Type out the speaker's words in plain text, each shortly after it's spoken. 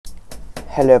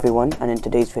Hello everyone, and in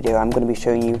today's video I'm going to be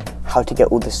showing you how to get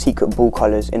all the secret ball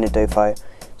colors in ADOFAI.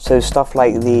 So stuff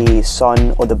like the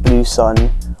sun or the blue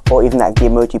sun or even like the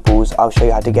emoji balls, I'll show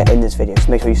you how to get in this video, so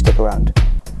make sure you stick around.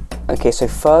 Okay, so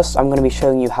first I'm going to be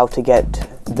showing you how to get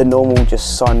the normal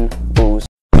just sun balls.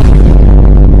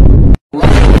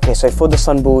 Okay, so for the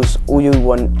sun balls, all you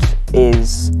want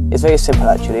is, it's very simple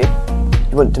actually.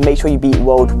 You want to make sure you beat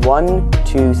world 1,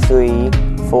 2, 3,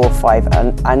 4, 5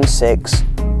 and 6.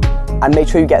 And make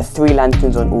sure you get 3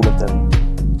 lanterns on all of them.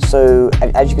 So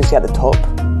as you can see at the top,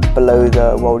 below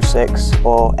the world 6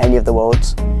 or any of the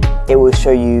worlds, it will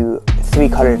show you 3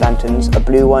 coloured lanterns, a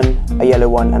blue one, a yellow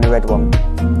one and a red one.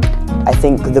 I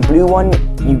think the blue one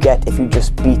you get if you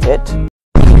just beat it.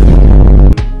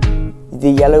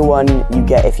 The yellow one you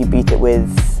get if you beat it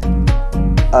with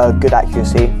good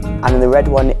accuracy. And then the red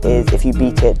one is if you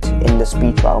beat it in the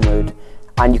speed trial mode.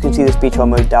 And you can see the speed trial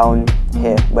mode down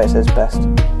here where it says best.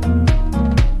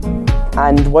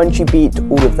 And once you beat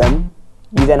all of them,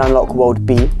 you then unlock world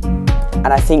B. And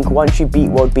I think once you beat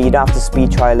world B, you don't have to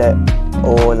speed trial it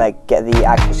or like get the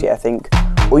accuracy. I think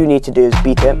all you need to do is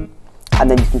beat it,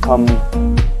 and then you can come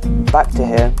back to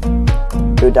here,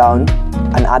 go down,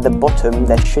 and at the bottom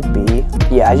there should be,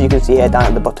 yeah, as you can see here down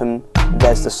at the bottom,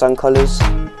 there's the sun colors.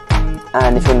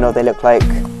 And if you want to know what they look like,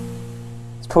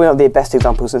 it's probably not the best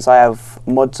example since I have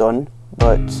mods on,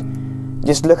 but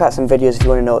just look at some videos if you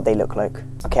want to know what they look like.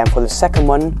 Okay, and for the second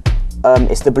one,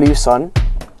 it's the blue sun.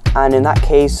 And in that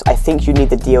case, I think you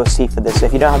need the DLC for this. So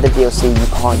if you don't have the DLC, you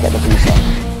can't get the blue sun.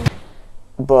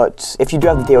 But if you do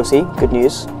have the DLC, good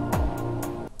news.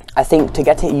 I think to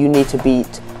get it, you need to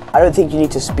beat, I don't think you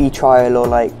need to speed trial or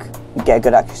like get a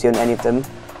good accuracy on any of them.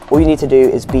 All you need to do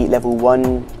is beat level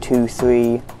 1, 2,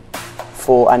 3,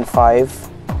 4 and 5.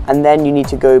 And then you need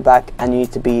to go back and you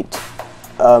need to beat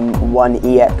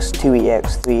 1EX,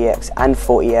 2EX, 3EX and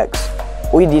 4EX.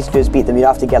 All you need to do is beat them. You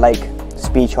don't have to get like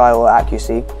speed trial or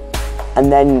accuracy.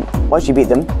 And then once you beat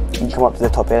them, you can come up to the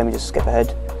top here. Let me just skip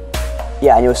ahead.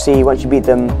 Yeah, and you'll see once you beat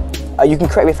them, you can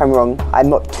correct me if I'm wrong, I'm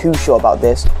not too sure about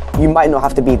this. You might not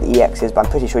have to beat the EXs, but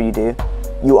I'm pretty sure you do.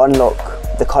 You unlock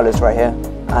the colours right here,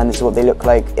 and this is what they look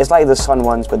like. It's like the sun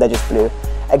ones, but they're just blue.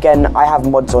 Again, I have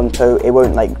mods on, so it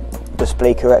won't like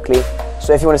display correctly.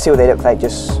 So if you want to see what they look like,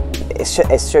 just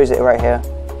it shows it right here,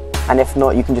 and if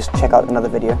not, you can just check out another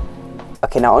video.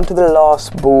 Okay, now onto the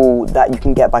last ball that you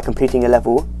can get by completing a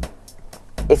level.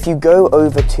 If you go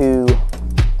over to,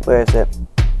 where is it?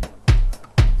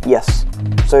 Yes,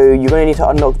 so you're going to need to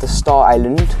unlock the Star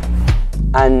Island,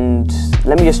 and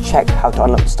let me just check how to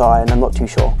unlock the Star Island, I'm not too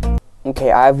sure.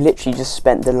 Okay, I've literally just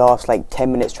spent the last like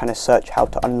 10 minutes trying to search how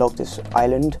to unlock this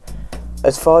island.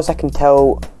 As far as I can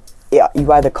tell,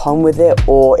 you either come with it,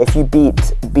 or if you beat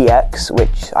BX,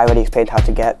 which I already explained how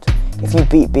to get, if you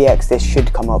beat BX, this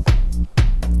should come up.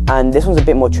 And this one's a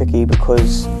bit more tricky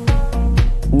because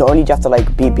not only do you have to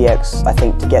like beat BX, I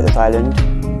think, to get this island,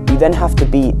 you then have to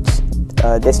beat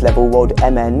this level, world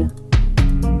MN,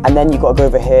 and then you've got to go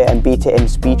over here and beat it in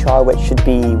speed trial, which should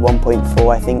be 1.4,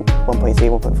 I think, 1.3,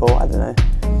 1.4, I don't know.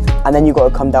 And then you've got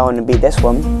to come down and beat this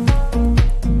one.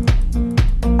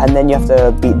 And then you have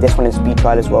to beat this one in speed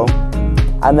trial as well.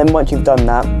 And then once you've done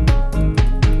that,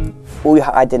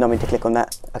 I did not mean to click on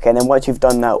that. Okay, and then once you've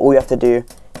done that, all you have to do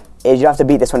is you have to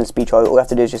beat this one in speed trial. All you have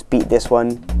to do is just beat this one.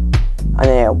 And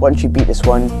then yeah, once you beat this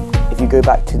one, if you go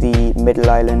back to the middle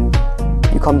island,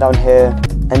 you come down here,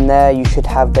 and there you should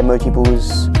have the emoji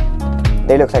balls.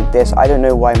 They look like this. I don't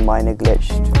know why mine are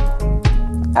glitched.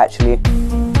 Actually,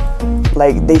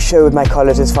 like they show with my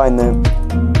colours, it's fine though.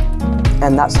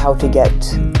 And that's how to get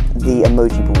the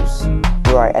emoji balls.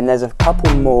 Right, and there's a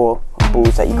couple more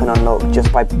balls that you can unlock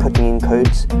just by putting in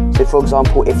codes. So for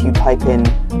example, if you type in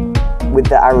with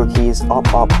the arrow keys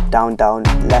up, up, down, down,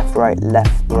 left, right, and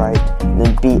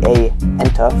then BA,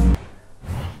 enter,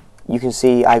 you can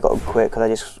see I got quick because I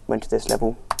just went to this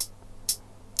level.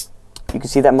 You can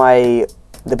see that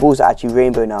the balls are actually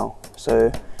rainbow now.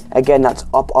 So again, that's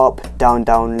up, up, down,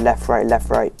 down, left, right,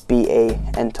 BA,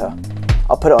 enter.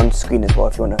 I'll put it on screen as well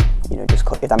if you want to, just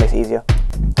if that makes it easier.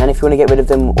 And if you want to get rid of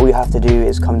them, all you have to do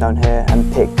is come down here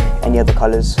and pick any other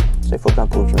colours. So for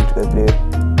example, if you want to go blue,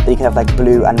 then you can have like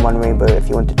blue and 1 rainbow if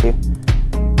you wanted to.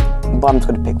 But I'm just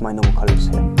going to pick my normal colours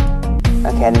here.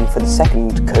 Okay, and then for the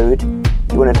second code,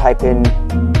 you want to type in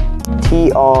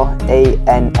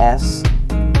TRANSRIGHTS,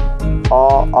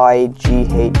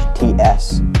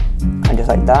 and just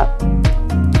like that,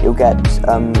 you'll get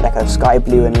like a sky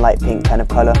blue and light pink kind of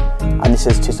colour. And this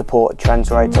is to support trans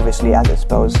rights, obviously, as it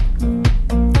spells.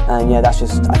 And yeah, I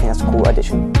think that's a cool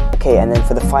addition. Okay, and then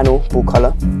for the final ball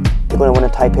colour, you're going to want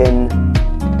to type in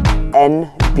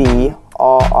NBRIGHTS,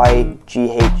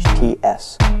 RIGHTS,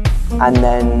 and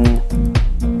then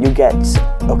you get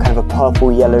a kind of a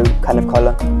purple yellow kind of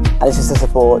colour, and this is to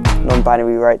support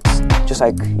non-binary rights, just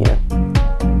like, you know,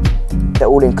 they're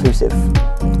all inclusive.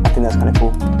 I think that's kind of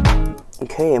cool.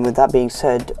 Okay, and with that being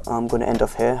said, I'm going to end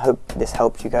off here. Hope this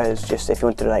helped you guys, just if you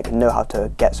wanted to like know how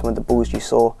to get some of the balls you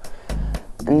saw.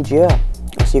 And yeah,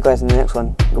 I'll see you guys in the next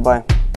one. Goodbye.